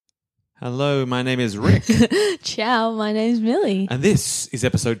Hello, my name is Rick. Ciao, my name's Millie. And this is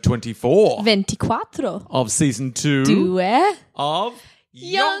episode 24 24. of season 2 Due of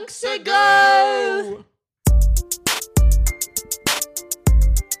Yonks Ago.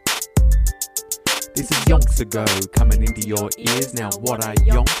 This is Yonks Ago, coming into your ears. Now what are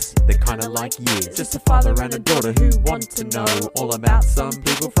yonks? They're kinda like years. Just a father and a daughter who want to know all about some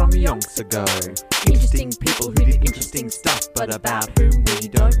people from Yonks Ago. Interesting people who did interesting stuff, but about whom we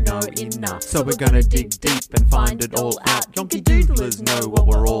don't know enough. So we're gonna dig deep and find it all out. Yonky doodlers know what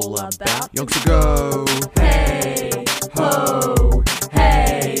we're all about. Yonks Ago, hey ho,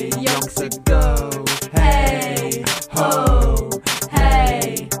 hey. Yonks Ago, hey ho,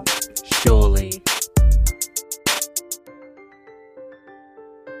 hey. Surely.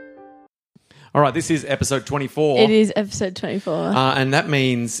 All right, this is episode 24. It is episode 24. And that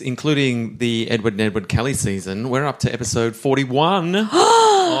means, including the Edward and Edward Kelly season, we're up to episode 41.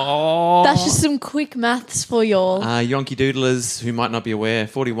 Oh. That's just some quick maths for y'all. Yonky Doodlers, who might not be aware,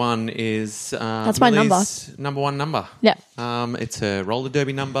 41 is That's my number. number one number. Yeah. It's her roller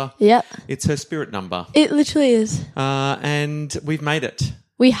derby number. Yep. It's her spirit number. It literally is. And we've made it.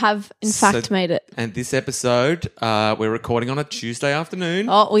 We have, in fact, made it. And this episode, we're recording on a Tuesday afternoon.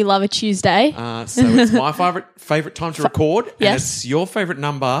 Oh, we love a Tuesday. So it's my favourite time to record. And Yes. it's your favourite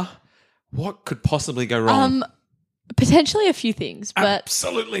number. What could possibly go wrong? Potentially a few things, but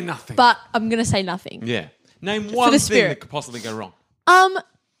Absolutely nothing. I'm going to say nothing. Yeah. Name one the thing spirit. that could possibly go wrong.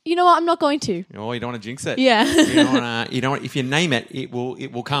 You know what? I'm not going to. Oh, you don't want to jinx it. Yeah. You don't want, if you name it, it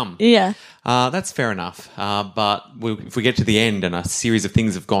will come. Yeah. That's fair enough. But if we get to the end and a series of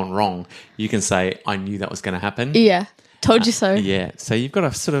things have gone wrong, you can say, I knew that was going to happen. Yeah. Told you so. Yeah. So you've got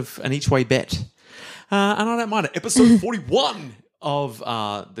a sort of an each way bet. And I don't mind it. Episode 41 of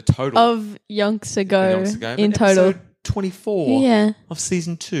the total. Of Yonks Ago Yonks Ago, in but total. Episode 24 Yeah. of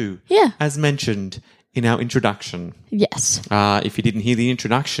season 2. Yeah. As mentioned in our introduction. Yes. If you didn't hear the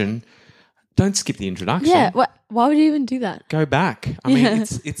introduction, don't skip the introduction. Yeah. Why would you even do that? Go back. I mean,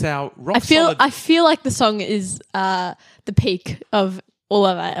 it's our rock solid. I feel like the song is the peak of all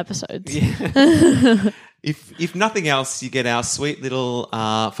of our episodes. Yeah. If nothing else, you get our sweet little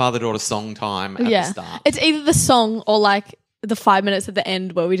father-daughter song time at the start. It's either the song or like the 5 minutes at the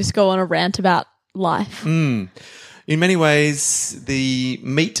end where we just go on a rant about life. In many ways, the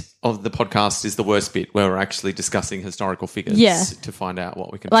meat of the podcast is the worst bit, where we're actually discussing historical figures to find out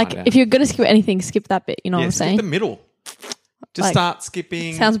what we can Like, find out. if you're going to skip anything, skip that bit. You know what I'm skip saying? the middle. Just Like, start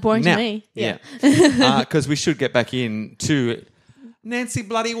skipping. sounds boring to now. me. Yeah. Because we should get back in to Nancy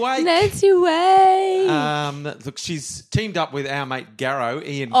Bloody Wake. Nancy Way. Look, she's teamed up with our mate Garrow,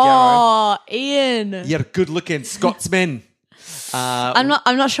 Ian Garrow. Oh, Ian. You're a good-looking Scotsman. I'm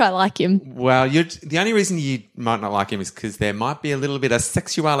not sure I like him. Well, the only reason you might not like him is because there might be a little bit of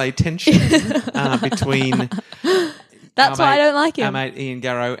sexual tension between. That's why I don't like him. Our mate Ian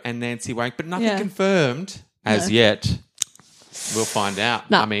Garrow and Nancy Wake, but nothing Yeah. confirmed as yet. We'll find out.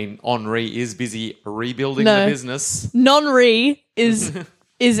 No. I mean, Henri is busy rebuilding No. the business. Non-re is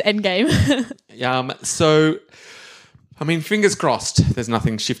Endgame. So, I mean, fingers crossed. There's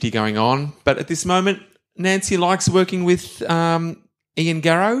nothing shifty going on, but at this moment, Nancy likes working with Ian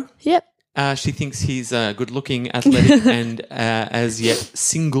Garrow. Yep. She thinks he's a good-looking, athletic, and as yet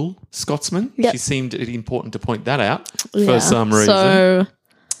single Scotsman. Yep. She seemed it important to point that out Yeah. for some reason. So,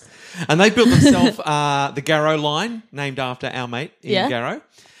 And they built themselves the Garrow line, named after our mate Ian Yeah. Garrow,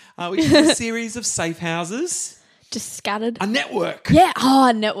 which is a series of safe houses, just scattered. a network, Yeah. Oh,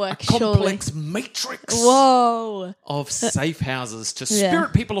 a network. Surely. complex matrix Whoa. of safe houses to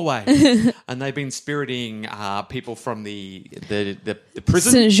spirit people away. And they've been spiriting people from the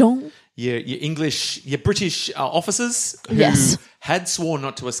prison. Saint Jean. Your English, your British officers who Yes. had sworn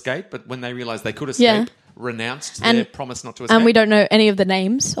not to escape, but when they realised they could escape, renounced their promise not to escape. And we don't know any of the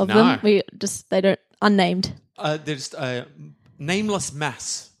names of No. them. They don't, unnamed. They're just a nameless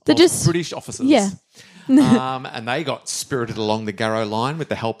mass They're of just- British officers. Yeah. And they got spirited along the Garrow line with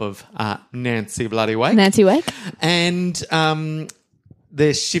the help of Nancy Bloody Wake. Nancy Wake. And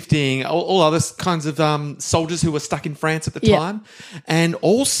they're shifting all other kinds of soldiers who were stuck in France at the Yeah. time. And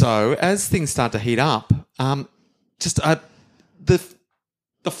also, as things start to heat up,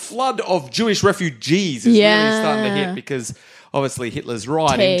 the flood of Jewish refugees is really starting to hit, because obviously Hitler's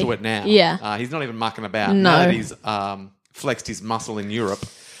right into it now. Yeah. He's not even mucking about. No. Now that he's flexed his muscle in Europe.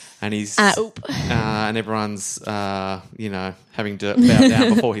 And he's and everyone's having to bow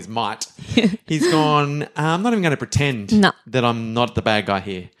down before his might. He's gone, I'm not even going to pretend that I'm not the bad guy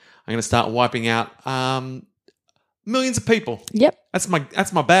here. I'm going to start wiping out millions of people. Yep. That's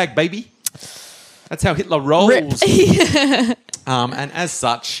my bag, baby. That's how Hitler rolls. Rip. And as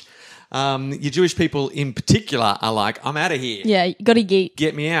such, Your Jewish people in particular are like, I'm out of here. Yeah, you got to geek.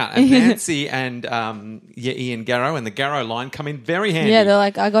 Get me out. And Nancy and Ian Garrow and the Garrow line come in very handy. Yeah, they're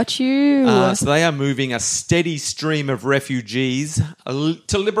like, I got you. So they are moving a steady stream of refugees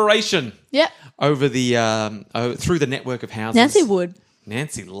to liberation Yep. over the through the network of houses. Nancy would.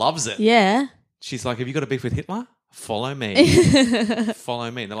 Nancy loves it. Yeah. She's like, have you got a beef with Hitler? Follow me.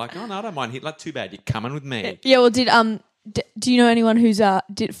 Follow me. And they're like, oh, no, I don't mind Hitler. Too bad. You're coming with me. Yeah, well, do you know anyone who's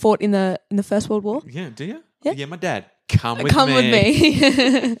fought in the First World War? Yeah, do you? Yeah. My dad. Come with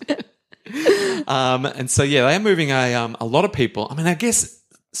me. And so, yeah, they are moving a lot of people. I mean, I guess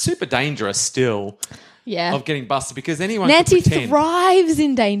super dangerous still Yeah. of getting busted because anyone Nancy could pretend. thrives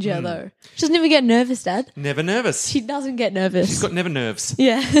in danger, though. She doesn't even get nervous, Dad. Never nervous. She doesn't get nervous. She's got never nerves.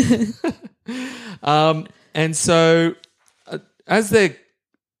 Yeah. And so as they're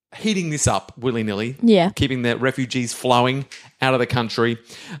heating this up willy-nilly, Yeah. keeping the refugees flowing out of the country,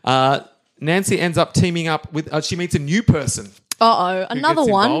 Nancy ends up teaming up with, she meets a new person. Uh-oh. Who Another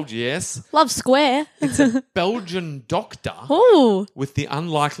gets one. involved, yes. Love Square. It's a Belgian doctor Ooh. with the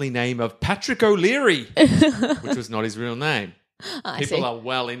unlikely name of Patrick O'Leary, which was not his real name. I People see. are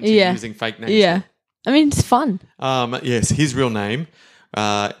well into Yeah. using fake names. Yeah. I mean, it's fun. Yes, his real name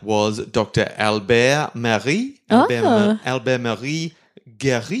was Dr. Albert Marie. Oh. Albert Marie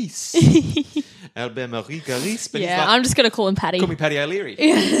Garis. Albert Marie Garis. But he's Yeah, like, I'm just going to call him Patty. call me Paddy O'Leary.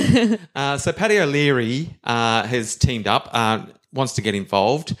 So Paddy O'Leary has teamed up, wants to get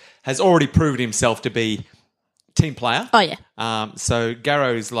involved, has already proven himself to be team player. Oh, yeah. So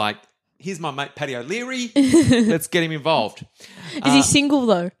Garrow's like, here's my mate Paddy O'Leary. Let's get him involved. Is he single,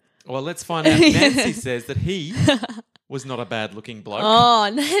 though? Well, let's find out. Nancy says that he was not a bad-looking bloke. Oh,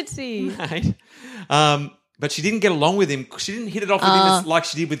 Nancy. Right? But she didn't get along with him. She didn't hit it off with him like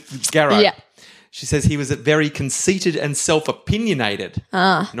she did with Garrow. Yeah. She says he was very conceited and self-opinionated.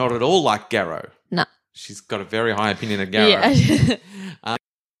 Not at all like Garrow. No. She's got a very high opinion of Garrow. Yeah.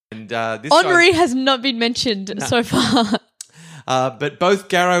 And this Henri has not been mentioned so far. but both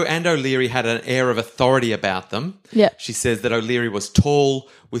Garrow and O'Leary had an air of authority about them. Yeah. She says that O'Leary was tall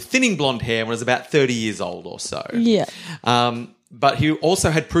with thinning blonde hair and was about 30 years old or so. Yeah. But he also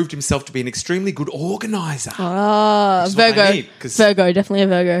had proved himself to be an extremely good organizer. Oh, Which is what they Virgo. need, 'cause- Virgo, definitely a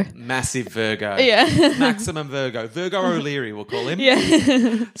Virgo. Massive Virgo. Yeah. Maximum Virgo. Virgo O'Leary, we'll call him.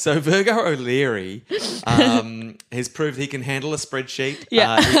 Yeah. So Virgo O'Leary has proved he can handle a spreadsheet.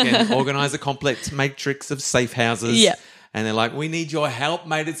 Yeah. He can organise a complex matrix of safe houses. Yeah. And they're like, we need your help,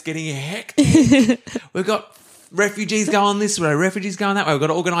 mate. It's getting hectic. We've got refugees going this way, refugees going that way. We've got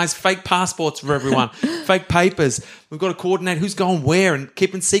to organise fake passports for everyone, fake papers. We've got to coordinate who's going where and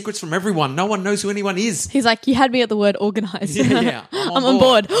keeping secrets from everyone. No one knows who anyone is. He's like, you had me at the word organised. Yeah. I'm on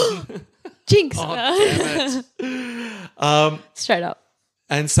board. Jinx. Oh, damn it. Straight up.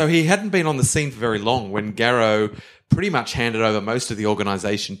 And so he hadn't been on the scene for very long when Garrow pretty much handed over most of the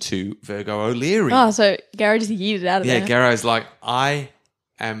organisation to Virgo O'Leary. Oh, so Gary just yeeted out of Yeah, there. Garrow's like, I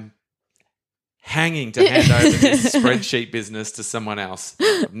am hanging to hand over this spreadsheet business to someone else.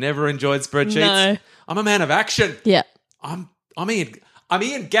 I've never enjoyed spreadsheets. No. I'm a man of action. Yeah. I'm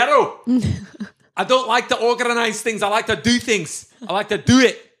Ian Garrow. I don't like to organise things. I like to do things. I like to do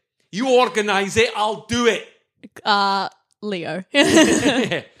it. You organise it, I'll do it. Leo.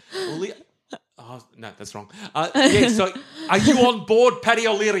 Yeah. Oh, no, that's wrong. Yeah, so are you on board, Paddy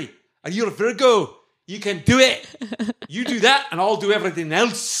O'Leary? Are you a Virgo? You can do it. You do that and I'll do everything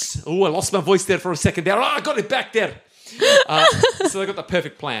else. Oh, I lost my voice there for a second there. Oh, I got it back there. So they got the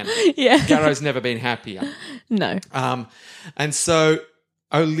perfect plan. Yeah. Garrow's never been happier. No. And so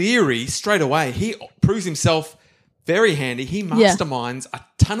O'Leary, straight away, he proves himself very handy. He masterminds a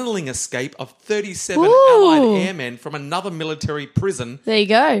tunnelling escape of 37 Allied airmen from another military prison There you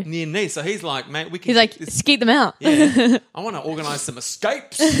go. near Nice. So he's like, mate, we can... He's like, this. skeet them out. Yeah, I want to organise some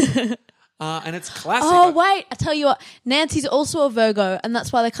escapes. And it's classic. Oh, wait. I tell you what. Nancy's also a Virgo, and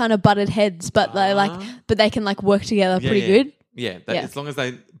that's why they kind of butted heads, but they can like work together pretty good. Yeah, Yeah. as long as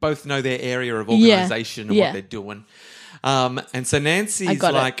they both know their area of organisation and what they're doing. And so Nancy's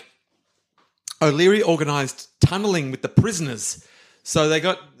like, O'Leary organised tunnelling with the prisoners. So they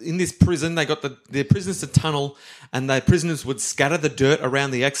got, in this prison, they got the prisoners to tunnel and the prisoners would scatter the dirt around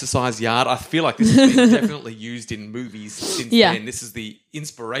the exercise yard. I feel like this has been definitely used in movies since then. This is the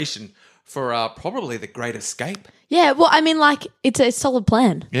inspiration for probably The Great Escape. Yeah, well, I mean, like, it's a solid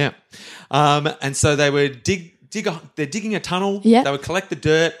plan. Yeah. And so they would dig they're digging a tunnel. Yeah. They would collect the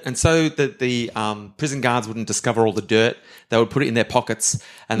dirt, and so that the prison guards wouldn't discover all the dirt, they would put it in their pockets,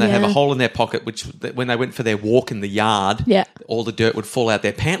 and they'd have a Yeah. hole in their pocket, which when they went for their walk in the yard, Yeah. all the dirt would fall out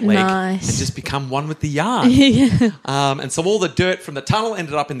their pant leg Nice. and just become one with the yard. Yeah. And so all the dirt from the tunnel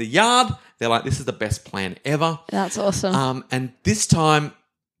ended up in the yard. They're like, this is the best plan ever. That's awesome. And this time,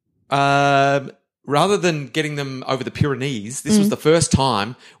 rather than getting them over the Pyrenees, this was the first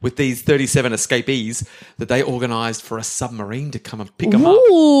time with these 37 escapees that they organised for a submarine to come and pick them up.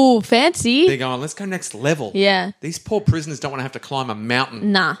 Ooh, fancy. They're going, let's go next level. Yeah. These poor prisoners don't want to have to climb a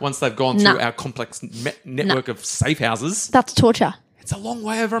mountain Nah. once they've gone through Nah. our complex network of safe houses. That's torture. It's a long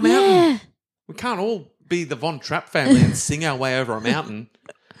way over a mountain. We can't all be the Von Trapp family and sing our way over a mountain.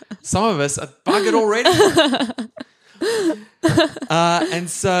 Some of us are buggered already. And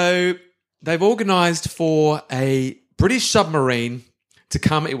so they've organised for a British submarine to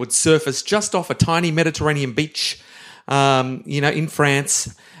come. It would surface just off a tiny Mediterranean beach, in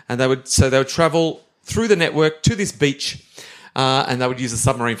France. And they would travel through the network to this beach, and they would use a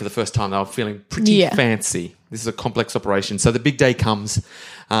submarine for the first time. They were feeling pretty fancy. This is a complex operation. So the big day comes,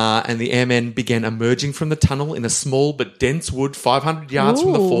 and the airmen began emerging from the tunnel in a small but dense wood 500 yards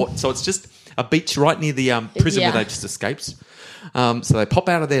from the fort. So it's just a beach right near the prison where they just escaped. So they pop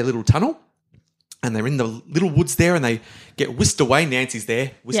out of their little tunnel, and they're in the little woods there, and they get whisked away. Nancy's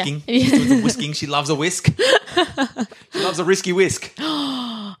there, whisking. Yeah. She's doing some whisking. She loves a whisk. She loves a risky whisk.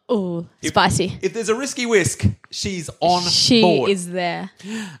 Ooh, spicy. If there's a risky whisk, she's on She board. is there.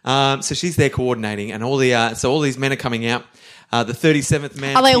 So she's there coordinating, and all these men are coming out. The 37th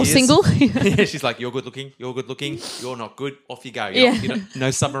man. Are they all appears. single? Yeah, she's like, "You're good looking. You're good looking. You're not good. Off you go.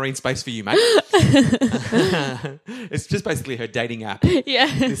 No submarine space for you, mate." It's just basically her dating app. Yeah.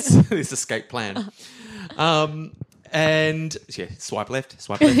 This escape plan. And swipe left.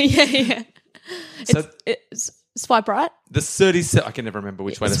 yeah. So It's swipe right. the 37. I can never remember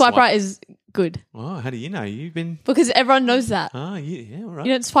which way to Swipe right is good Oh, how do you know? You've been. because everyone knows that. Oh, yeah, all right.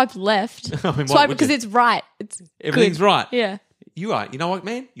 You don't swipe left. I mean, why Swipe would because you? it's right. It's Everything's good. right. Yeah. You are. You know what,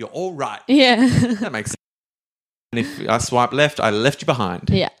 man? You're all right. Yeah. That makes sense. And if I swipe left, I left you behind.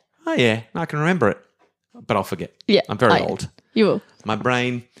 yeah. Oh, yeah. I can remember it. But I'll forget. Yeah. I'm very Oh, yeah. old. You will. My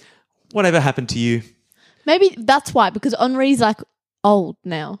brain, whatever happened to you? Maybe that's why, because Henri's like old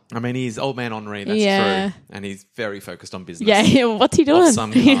now. I mean, he's old man Henri, that's Yeah. true. And he's very focused on business. Yeah. What's he doing? Of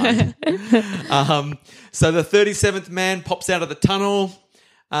some kind. So the 37th man pops out of the tunnel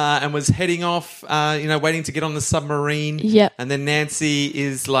and was heading off, waiting to get on the submarine. Yep. And then Nancy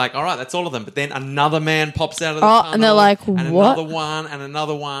is like, all right, that's all of them. But then another man pops out of the Oh, tunnel. and they're like, and what? another one, and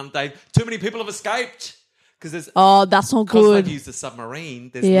another one. Too many people have escaped. Because Oh, that's not they've good. used the submarine,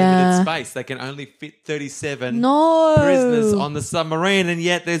 there's Yeah. limited space. They can only fit 37 No. prisoners on the submarine, and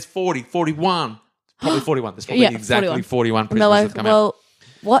yet there's 41. Probably 41. There's probably Yeah, exactly 41 And prisoners they're that like, have come out. well,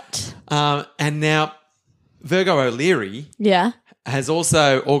 what? And now Virgo O'Leary Yeah. has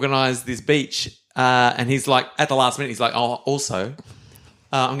also organised this beach, and he's like, at the last minute, he's like, oh, also,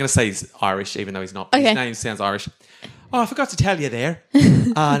 I'm going to say he's Irish, even though he's not. Okay. His name sounds Irish. Oh, I forgot to tell you there.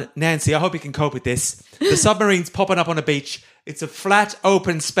 Nancy, I hope you can cope with this. The submarine's popping up on a beach. It's a flat,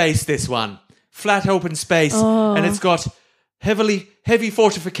 open space, this one. Flat, open space. And it's got heavy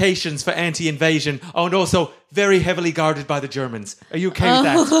fortifications for anti-invasion. Oh, and also very heavily guarded by the Germans. Are you okay with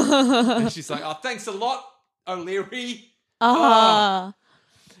that? And she's like, oh, thanks a lot, O'Leary. Bro.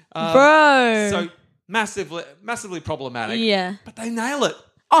 So massively problematic. Yeah. But they nail it.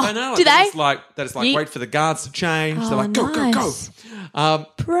 Oh, they nail it. do they? They just Yeet. wait for the guards to change. They're Oh, like, go, nice. go.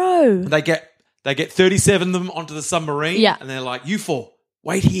 Bro. They get 37 of them onto the submarine. Yeah. And they're like, you four,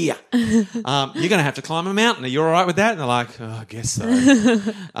 wait here. You're going to have to climb a mountain. Are you all right with that? And they're like, oh, I guess so.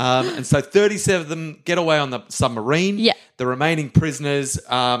 And so 37 of them get away on the submarine. Yeah. The remaining prisoners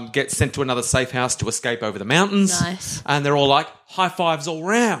get sent to another safe house to escape over the mountains. Nice. And they're all like, high fives all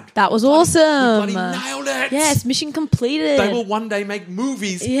round. That was awesome. We bloody nailed it. Yes, mission completed. They will one day make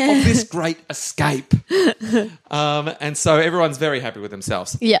movies Yeah. of this great escape. And so everyone's very happy with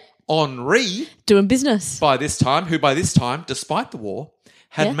themselves. Yeah. Henri, Doing business. by this time, despite the war,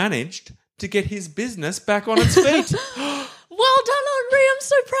 had Yeah. managed to get his business back on its feet. Well done, Henri. I'm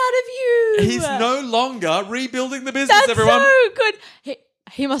so proud of you. He's no longer rebuilding the business, That's everyone. so good.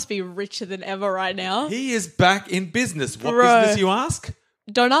 He must be richer than ever right now. He is back in business. What Bro. business, you ask?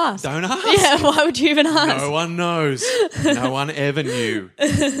 Don't ask. Don't ask. Yeah, why would you even ask? No one knows. No one ever knew.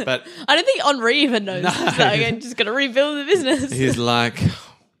 But I don't think Henri even knows. No. He's like, I'm just going to rebuild the business. he's like,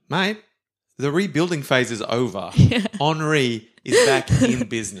 mate, the rebuilding phase is over. Henri is back in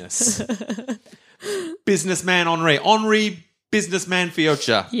business. Businessman Henri. Henri businessman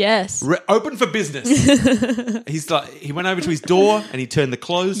future. Yes. Open for business. He went over to his door and he turned the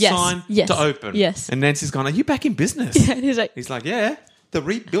closed sign to open. Yes. And Nancy's gone, are you back in business? Yeah, and he's like, yeah, the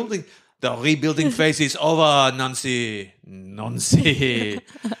rebuilding phase is over, Nancy. No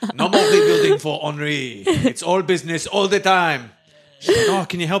more rebuilding for Henri. It's all business all the time. She's like,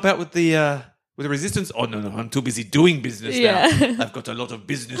 can you help out with the resistance? Oh, no, I'm too busy doing business now. I've got a lot of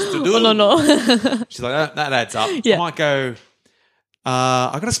business to do. Oh, no. She's like, that adds up. Yeah. I might go,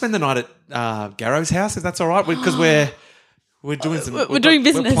 I got to spend the night at Garrow's house, if that's all right, because we're doing some... We're doing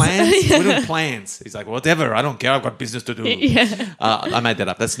business. We're doing plans. He's like, whatever, I don't care, I've got business to do. Yeah. I made that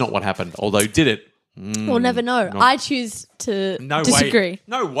up. That's not what happened, although did it. We'll never know. I choose to disagree.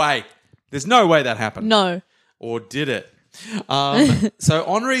 No way. There's no way that happened. No. Or did it? So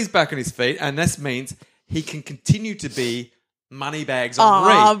Henri's back on his feet, and this means he can continue to be Moneybags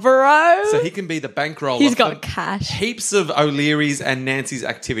Henri. Oh, bro. So he can be the bankroller. He's got cash. Heaps of O'Leary's and Nancy's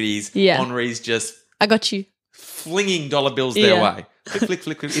activities. Yeah. Henri's just I got you. flinging dollar bills their way. Flick,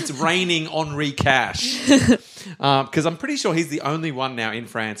 flick, flick. It's raining Henri cash. Because I'm pretty sure he's the only one now in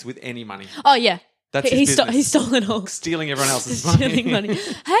France with any money. Oh, yeah. That's his business. He stole it all. Stealing everyone else's money. Stealing money.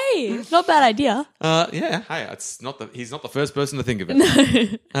 Hey, not bad idea. Yeah. Hey, he's not the first person to think of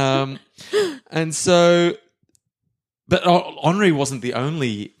it. No. And so, but Henri wasn't the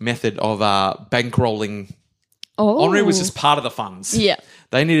only method of bankrolling. Oh, Henri was just part of the funds. Yeah.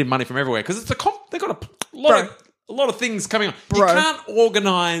 They needed money from everywhere because they've got a lot of things coming on. Bro. You can't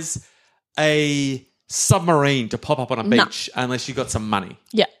organize a submarine to pop up on a beach unless you got some money.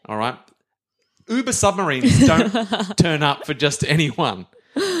 Yeah. All right. Uber submarines don't turn up for just anyone.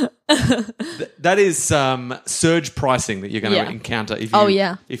 That is surge pricing that you're going to encounter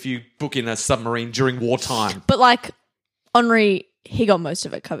if you book in a submarine during wartime. But like Henri, he got most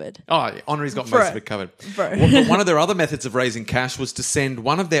of it covered. Oh, Henri's got most of it covered. Bro. But one of their other methods of raising cash was to send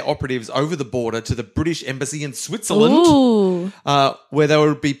one of their operatives over the border to the British Embassy in Switzerland, where they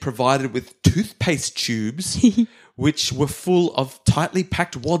would be provided with toothpaste tubes, which were full of tightly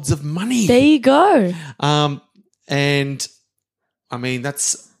packed wads of money. There you go. And I mean,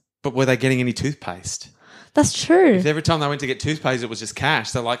 but were they getting any toothpaste? That's true. If every time they went to get toothpaste, it was just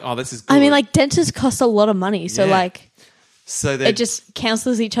cash. They're like, oh, this is good. I mean, like dentists cost a lot of money. So so it just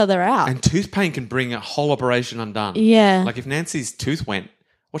cancels each other out. And tooth pain can bring a whole operation undone. Yeah. Like if Nancy's tooth went,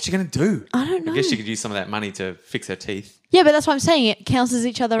 what's she going to do? I don't know. I guess she could use some of that money to fix her teeth. Yeah, but that's what I'm saying. It cancels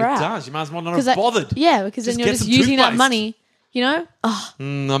each other out. It does. You might as well not have bothered. Yeah, because then you're get just some using that toothpaste. money, you know? Oh,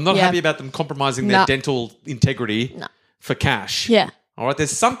 I'm not happy about them compromising their dental integrity for cash. yeah. All right,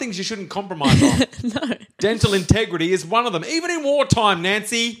 there's some things you shouldn't compromise on. No. Dental integrity is one of them. Even in wartime,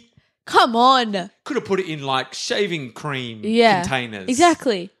 Nancy. Come on. Could have put it in like shaving cream Yeah. containers.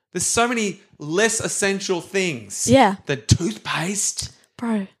 Exactly. There's so many less essential things than toothpaste.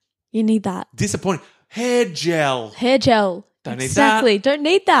 Bro, you need that. Disappointing. Hair gel. Hair gel. Don't need exactly. that. Don't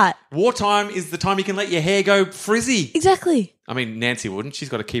need that. Wartime is the time you can let your hair go frizzy. Exactly. I mean, Nancy wouldn't. She's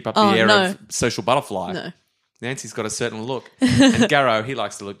got to keep up the air of social butterfly. No. Nancy's got a certain look. And Garrow, he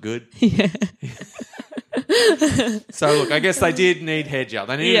likes to look good. Yeah. So, look, I guess they did need hair gel.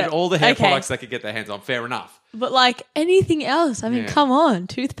 They needed all the hair products they could get their hands on. Fair enough. But like anything else, I mean, come on.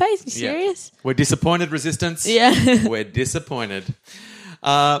 Toothpaste? You serious? We're disappointed, Resistance. Yeah. We're disappointed.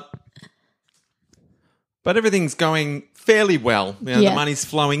 But everything's going fairly well. You know, the money's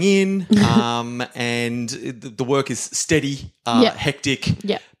flowing in and the work is steady, hectic.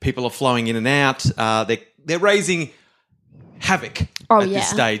 Yeah. People are flowing in and out. They're raising havoc at this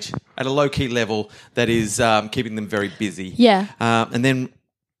stage at a low-key level that is keeping them very busy. Yeah. And then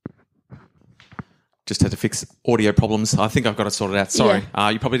just had to fix audio problems. I think I've got it sorted out. Sorry.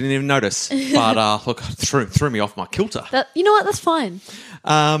 You probably didn't even notice. But look, threw me off my kilter. You know what? That's fine.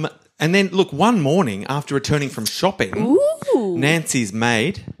 And then, look, one morning after returning from shopping, Nancy's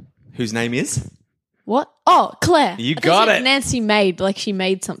maid, whose name is? What? Oh, Claire. You got it. Nancy made, like she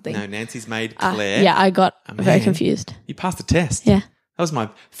made something. No, Nancy's maid, Claire. Yeah, I got very confused. You passed the test. Yeah. That was my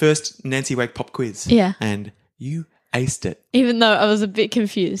first Nancy Wake Pop quiz. Yeah. And you aced it. Even though I was a bit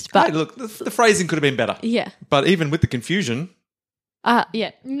confused. But Hey, look, the phrasing could have been better. yeah. But even with the confusion, Yeah.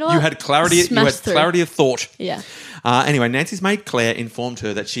 You know what? you had clarity. Clarity of thought. Yeah. Anyway, Nancy's maid Claire informed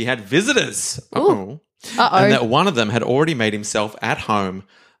her that she had visitors. Uh-oh. And that one of them had already made himself at home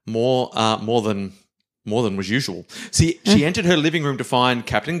more than was usual. See, she entered her living room to find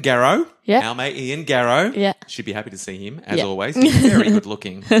Captain Garrow, our mate Ian Garrow. Yeah. She'd be happy to see him, as always. He's very good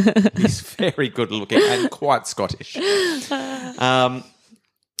looking. He's very good looking and quite Scottish.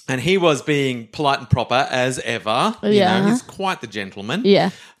 And he was being polite and proper as ever. You know, he's quite the gentleman.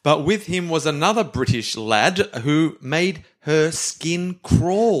 Yeah. But with him was another British lad who made her skin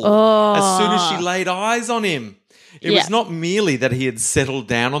crawl as soon as she laid eyes on him. It was not merely that he had settled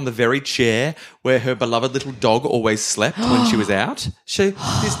down on the very chair where her beloved little dog always slept when she was out.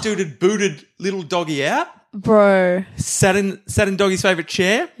 This dude had booted little doggy out. Bro. Sat in Doggy's favourite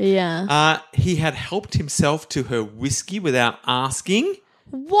chair. Yeah. He had helped himself to her whiskey without asking.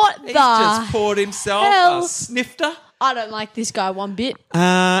 What He's the just poured himself hell? a snifter. I don't like this guy one bit.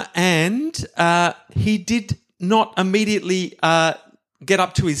 And he did not immediately get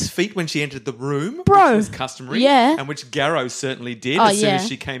up to his feet when she entered the room, Bro. which was customary, Yeah. and which Garrow certainly did. Oh, As soon yeah. as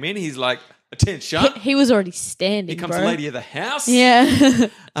she came in, he's like, attention. He was already standing, Here comes bro. the lady of the house. Yeah.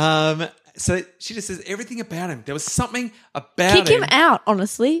 So she just says everything about him. There was something about Kick him out,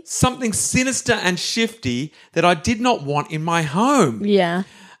 honestly. something sinister and shifty that I did not want in my home. Yeah.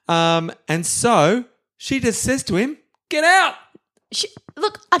 And so she just says to him, get out.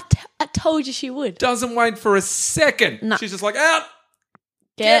 Look, I told you she would. Doesn't wait for a second. No. She's just like, out.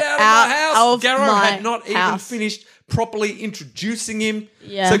 Get Get out of my house. of Garrow my had not even house. finished properly introducing him.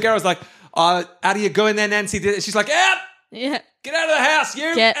 Yeah. So Garrow's like, how do you go in there, Nancy? She's like, out. Yeah. Get out of the house,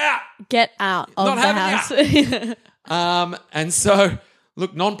 you. Out. Get out of Not the having house. And so,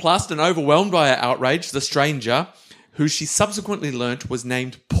 look, nonplussed and overwhelmed by her outrage, the stranger, who she subsequently learnt was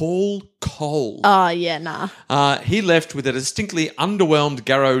named Paul Cole. Oh, yeah, nah. He left with a distinctly underwhelmed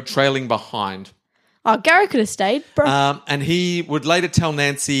Garrow trailing behind. Oh, Gary could have stayed, bro. And he would later tell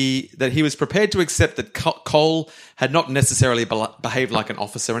Nancy that he was prepared to accept that Cole had not necessarily behaved like an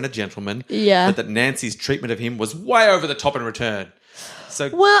officer and a gentleman, Yeah. but that Nancy's treatment of him was way over the top in return.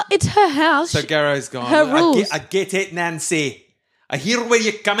 So, well, it's her house. so Garrow's gone, Her "Look, rules. I get it, Nancy. I hear where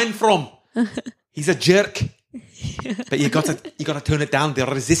you're coming from. He's a jerk. But you got to tone it down. The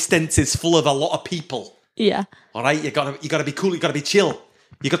resistance is full of a lot of people. Yeah. All right, you got to be cool. You got to be chill.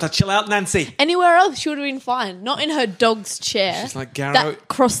 You got to chill out, Nancy. Anywhere else, she would have been fine. Not in her dog's chair. She's like, Garrow, that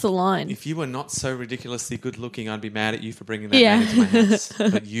crossed the line. if you were not so ridiculously good looking, I'd be mad at you for bringing that Yeah. man into my house.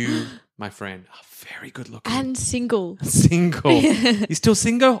 But you, my friend, are very good looking. And single. Single. You still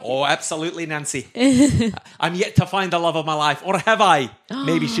single? Oh, absolutely, Nancy. I'm yet to find the love of my life. Or have I?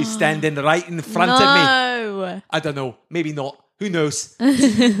 Maybe she's standing right in front of me. No. I don't know. Maybe not. Who knows?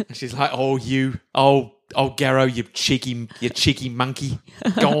 And she's like, oh, Garrow, you cheeky monkey.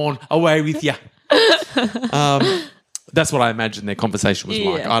 Go on, away with you. That's what I imagine their conversation was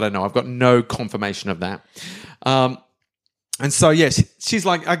like. Yeah. I don't know. I've got no confirmation of that. And so, yes, she's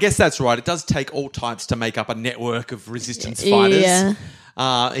like, I guess that's right. It does take all types to make up a network of resistance fighters.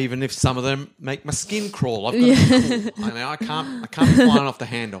 Yeah. Even if some of them make my skin crawl. I've got to be cool. I mean, I can't be flying off the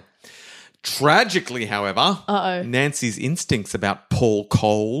handle. Tragically, however, Nancy's instincts about Paul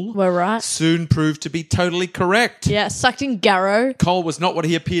Cole We're right. soon proved to be totally correct. Yeah, sucked in Garrow. Cole was not what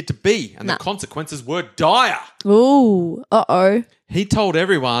he appeared to be, and the consequences were dire. Ooh. Uh-oh. He told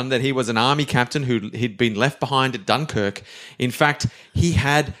everyone that he was an army captain who'd been left behind at Dunkirk. In fact, he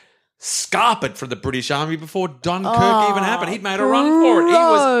had scarpered from the British Army before Dunkirk even happened. He'd made a run for it. He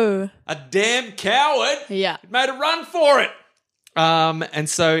was a damn coward. Yeah. He'd made a run for it. And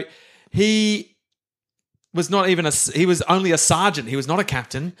so he was not even he was only a sergeant. He was not a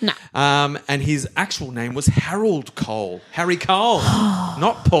captain. No. And his actual name was Harold Cole. Harry Cole.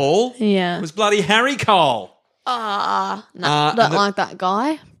 Not Paul. Yeah. It was bloody Harry Cole. Don't and like that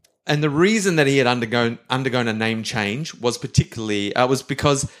guy. And the reason that he had undergone a name change was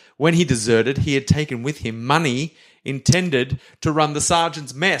because when he deserted, he had taken with him money intended to run the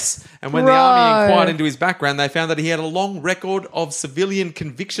sergeant's mess. And when the army inquired into his background, they found that he had a long record of civilian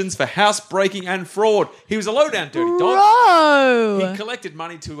convictions for housebreaking and fraud. He was a low-down dirty dog. He collected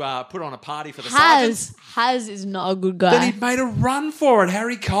money to put on a party for the sergeants. Haz is not a good guy. Then he'd made a run for it,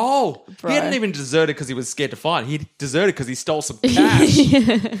 Harry Cole. Bro. He hadn't even deserted because he was scared to fight. He deserted because he stole some cash.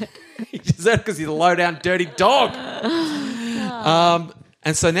 He deserted because he's a low-down dirty dog.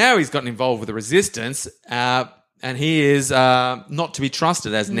 And so now he's gotten involved with the resistance, and he is not to be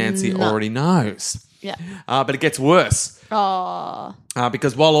trusted, as Nancy already knows. Yeah. But it gets worse. Oh.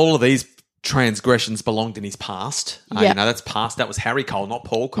 Because while all of these transgressions belonged in his past, Yeah. that's past. That was Harry Cole, not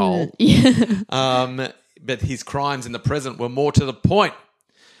Paul Cole. Yeah. But his crimes in the present were more to the point.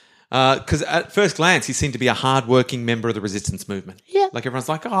 Because at first glance, he seemed to be a hard-working member of the resistance movement. Yeah. Like everyone's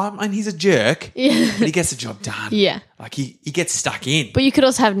like, he's a jerk. Yeah. But he gets the job done. Yeah. Like he gets stuck in. But you could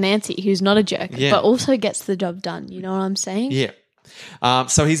also have Nancy, who's not a jerk, Yeah. but also gets the job done. You know what I'm saying? Yeah.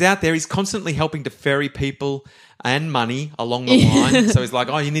 So he's out there. He's constantly helping to ferry people and money along the line. So he's like,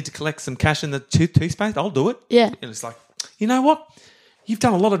 you need to collect some cash in the toothpaste? I'll do it. Yeah. And it's like, you know what? You've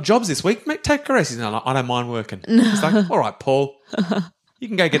done a lot of jobs this week. Mate, take a rest. He's like, I don't mind working. He's like, all right, Paul. You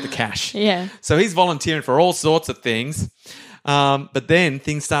can go get the cash. Yeah. So he's volunteering for all sorts of things. But then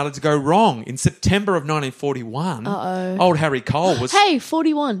things started to go wrong. In September of 1941, old Harry Cole was... Hey,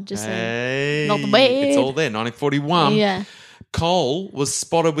 41. Just saying. Not the bad. It's all there. 1941. Yeah. Cole was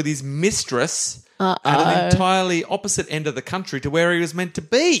spotted with his mistress at an entirely opposite end of the country to where he was meant to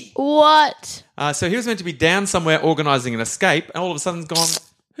be. What? So he was meant to be down somewhere organising an escape, and all of a sudden gone,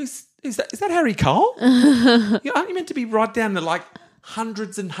 who's that? Is that Harry Cole? Aren't you meant to be right down to like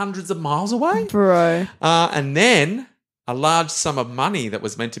hundreds and hundreds of miles away? Bro. And then a large sum of money that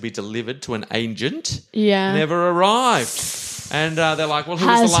was meant to be delivered to an agent never arrived. And they're like, well, who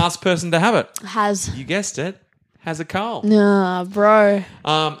was the last person to have it? You guessed it. Has a Cole. Nah, bro.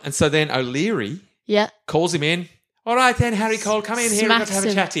 And so then O'Leary calls him in. All right then, Harry Cole, come in here. We've got to have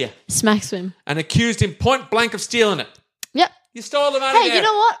a chat to you. Smacks him. And accused him point blank of stealing it. Yep. You stole the money. Hey, you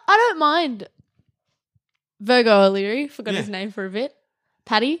know what? I don't mind Virgo O'Leary. Forgot his name for a bit.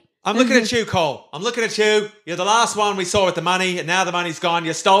 Paddy. I'm looking at you, Cole. I'm looking at you. You're the last one we saw with the money, and now the money's gone.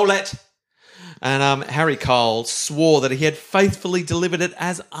 You stole it. And Harry Cole swore that he had faithfully delivered it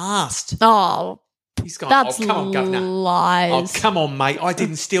as asked. Oh, he's gone, that's come on, governor. lies. Oh, come on, mate. I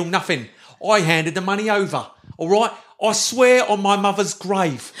didn't steal nothing. I handed the money over. All right? I swear on my mother's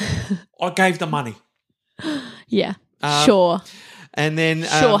grave, I gave the money. Yeah, sure. And then...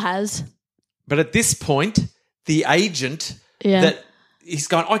 sure has. But at this point, the agent that he's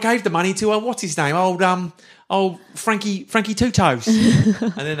gone, I gave the money to, what's his name? Old Frankie Two Toes.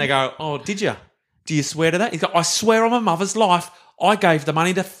 And then they go, oh, did you? Do you swear to that? He's got, I swear on my mother's life, I gave the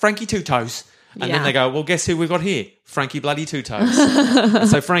money to Frankie Two Toes. And then they go, well, guess who we've got here? Frankie bloody Two Toes. And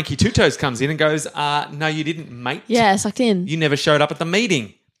so Frankie Two Toes comes in and goes, no, you didn't, mate. Yeah, sucked in. You never showed up at the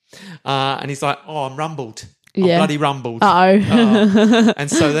meeting. And he's like, oh, I'm rumbled. I'm bloody rumbled. Uh-oh.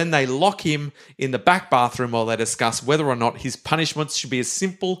 And so then they lock him in the back bathroom while they discuss whether or not his punishments should be as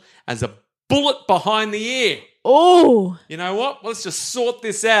simple as a bullet behind the ear. Oh. You know what? Let's just sort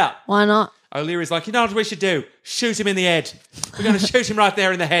this out. Why not? O'Leary's like, you know what we should do? Shoot him in the head. We're going to shoot him right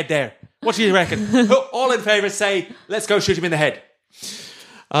there in the head there. What do you reckon? All in favour say, let's go shoot him in the head.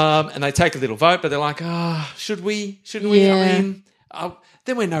 And they take a little vote, but they're like, should we? Shouldn't we? Yeah. I mean,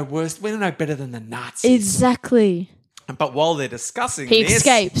 then we're no worse. We're no better than the Nazis. Exactly. But while they're discussing he this...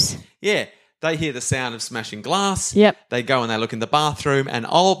 escapes. Yeah. They hear the sound of smashing glass. Yep. They go and they look in the bathroom, and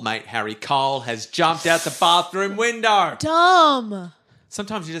old mate Harry Cole has jumped out the bathroom window. Dumb.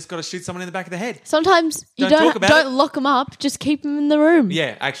 Sometimes you just got to shoot someone in the back of the head. Sometimes you don't lock them up. Just keep them in the room.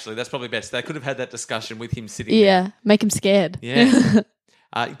 Yeah, actually, that's probably best. They could have had that discussion with him sitting Yeah, there. make him scared. Yeah.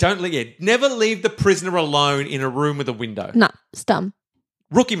 Never leave the prisoner alone in a room with a window. Nah, it's dumb.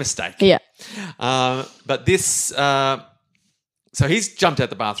 Rookie mistake. Yeah. But this... so he's jumped out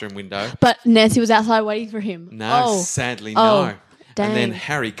the bathroom window. But Nancy was outside waiting for him. No, sadly no. Dang. And then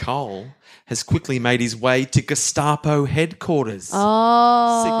Harry Cole has quickly made his way to Gestapo headquarters.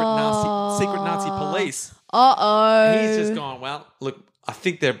 Oh. Secret Nazi police. Uh-oh. He's just gone, well, look, I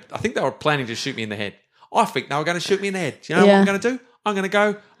think they were planning to shoot me in the head. I think they were going to shoot me in the head. Do you know what I'm going to do? I'm going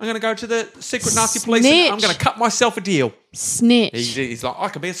to go to the secret Nazi police and I'm going to cut myself a deal. Snitch. He's like, I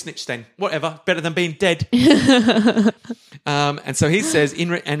can be a snitch then. Whatever. Better than being dead. And so he says,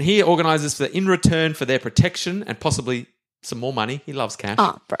 and he organises in return for their protection and possibly some more money. He loves cash.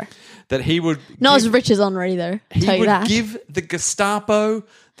 Oh, bro. That he would... Not as rich as Henri, though. He would give the Gestapo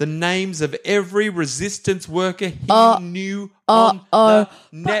the names of every resistance worker he knew on the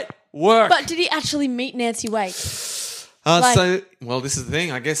network. But did he actually meet Nancy Wake? This is the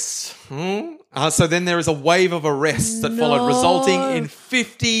thing, I guess. So then there is a wave of arrests that followed, resulting in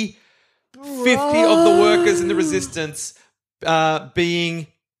 50 of the workers in the resistance being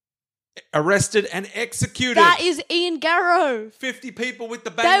arrested and executed. That is Ian Garrow. 50 people with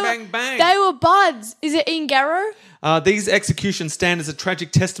the bang. They were buds. Is it Ian Garrow? These executions stand as a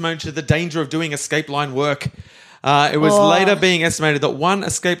tragic testimony to the danger of doing escape line work. It was later being estimated that one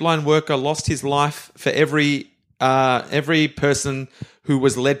escape line worker lost his life for every person who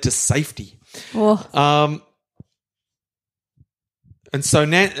was led to safety. And so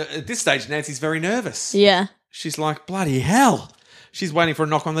at this stage, Nancy's very nervous. Yeah. She's like, bloody hell. She's waiting for a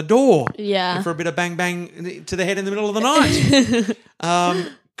knock on the door. Yeah. And for a bit of bang to the head in the middle of the night.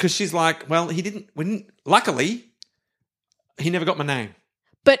 Because she's like, well, luckily, he never got my name.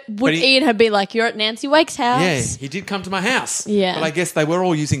 But Ian have been like, you're at Nancy Wake's house? Yeah, he did come to my house. Yeah. But I guess they were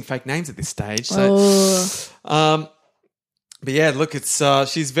all using fake names at this stage. So, but yeah, look,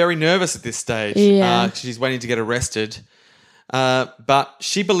 she's very nervous at this stage. Yeah. She's waiting to get arrested. But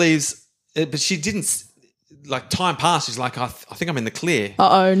she believes, but she didn't, like time passed, she's like, I think I'm in the clear.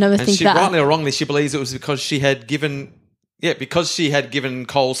 Never think that. Rightly or wrongly, she believes it was because she had given because she had given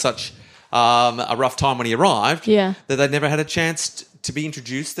Cole such a rough time when he arrived, Yeah. that they'd never had a chance to be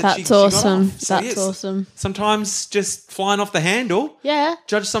introduced. That's She awesome. got off. So, That's yes, awesome. Sometimes just flying off the handle, Yeah.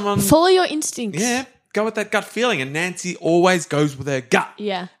 judge someone. Follow your instincts. Yeah, go with that gut feeling, and Nancy always goes with her gut.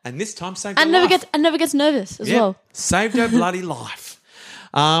 Yeah. And this time saved And her life. never gets nervous as well. Saved her bloody life.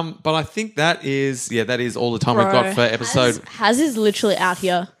 But I think that is all the time we've got for episode Haz is literally out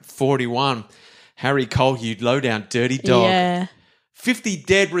here. 41. Harry Cole, you low down dirty dog. Yeah. 50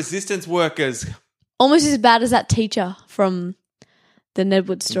 dead resistance workers. Almost as bad as that teacher from the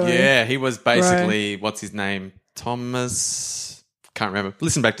Nedwood story. Yeah, he was basically, what's his name? Thomas. Can't remember.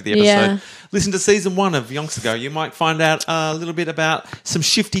 Listen back to the episode. Yeah. Listen to season 1 of Yonks Ago. You might find out a little bit about some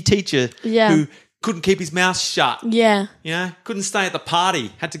shifty teacher who couldn't keep his mouth shut. Yeah. You know, couldn't stay at the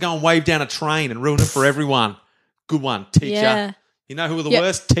party. Had to go and wave down a train and ruin it for everyone. Good one, teacher. Yeah. You know who were the Yep.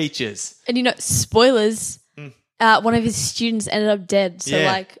 worst teachers? And spoilers, one of his students ended up dead. So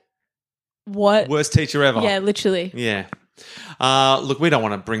Yeah. what? Worst teacher ever. Yeah, literally. Yeah. Look, we don't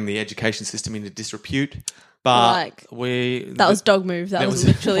want to bring the education system into disrepute, but That was dog move. That was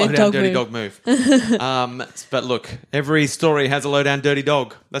literally a low-down dog dirty move. dog move. But look, every story has a low down dirty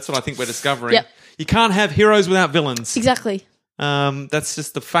dog. That's what I think we're discovering. Yep. You can't have heroes without villains. Exactly. That's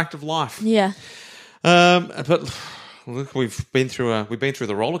just the fact of life. Yeah. But look, we've been through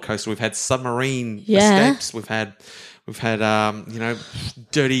the roller coaster. We've had submarine Yeah. escapes. We've had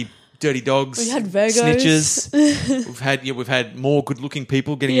dirty dogs. We had Virgos. snitches. we've had more good looking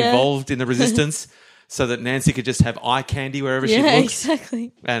people getting involved in the resistance, so that Nancy could just have eye candy wherever she Yeah, looks.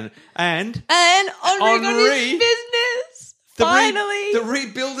 exactly. And And Henri got Henri- his business. the Finally. the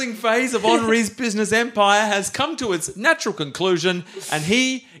rebuilding phase of Henri's business empire has come to its natural conclusion, and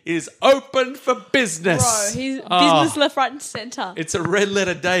he is open for business. Bro, he's Oh. business left, right, and centre. It's a red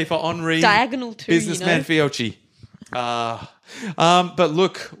letter day for Henri. Diagonal too, Businessman Fiocchi. But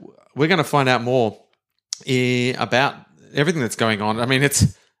look, we're going to find out more about everything that's going on. I mean,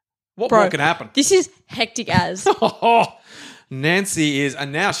 what more can happen? This is hectic as. Nancy is,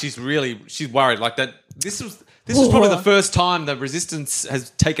 and now she's worried. Like that. This was probably the first time the resistance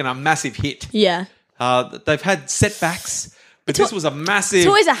has taken a massive hit. Yeah. They've had setbacks, but this was a massive. It's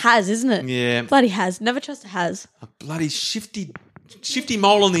always a has, isn't it? Yeah. Bloody has. Never trust a has. Bloody shifty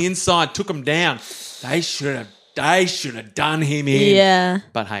mole on the inside took him down. They should have done him in. Yeah.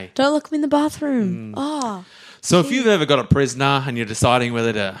 But hey. Don't lock him in the bathroom. Oh. So if you've ever got a prisoner and you're deciding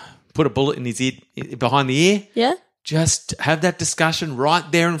whether to put a bullet in his ear, behind the ear, Yeah? just have that discussion right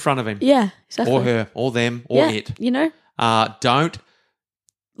there in front of him. Yeah, exactly. Or her, or them, or yeah, it. You know? Don't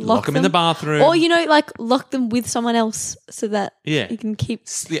lock them in the bathroom. Or, lock them with someone else so that you can keep,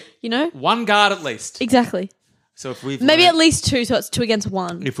 one guard at least. Exactly. So if we've Maybe learned, at least 2, so it's 2 against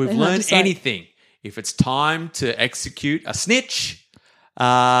 1. if we've They can't learned decide. anything, if it's time to execute a snitch,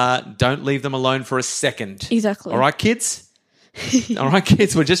 don't leave them alone for a second. Exactly. All right, kids? All right,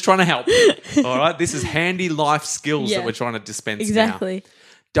 kids, we're just trying to help. All right, this is handy life skills that we're trying to dispense Exactly. now.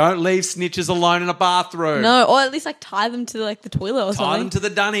 Don't leave snitches alone in a bathroom. No, or at least tie them to the toilet or Tie something. them to the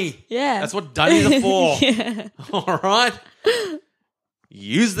dunny. Yeah. That's what dunnies are for. Yeah. All right?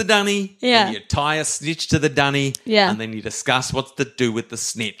 Use the dunny. Yeah. And you tie a snitch to the dunny. Yeah. And then you discuss what to do with the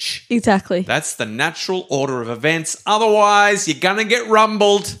snitch. Exactly. That's the natural order of events. Otherwise, you're going to get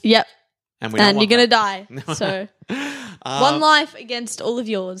rumbled. Yep. And we don't And want you're going to that. die. So, one life against all of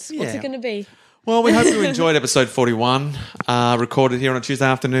yours. What's yeah. it going to be? Well, we hope you enjoyed episode 41, recorded here on a Tuesday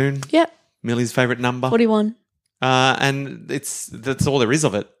afternoon. Yep. Millie's favourite number. 41. And that's all there is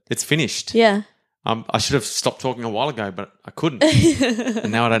of it. It's finished. Yeah. I should have stopped talking a while ago, but I couldn't.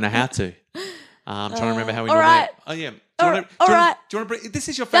 And now I don't know how to. I'm trying to remember how we all normally... right. Oh, yeah. All right. Do you want to bring... This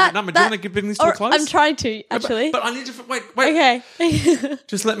is your favourite number. Do you want to bring this to a close? I'm trying to, actually. But I need to... Wait. Okay.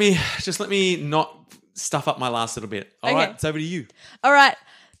 Just let me not stuff up my last little bit. All right, it's over to you. All right.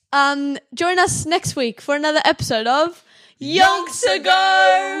 Join us next week for another episode of Yonks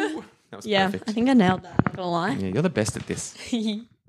Ago. That was Yeah, perfect. I think I nailed that. Not going to lie. Yeah, you're the best at this.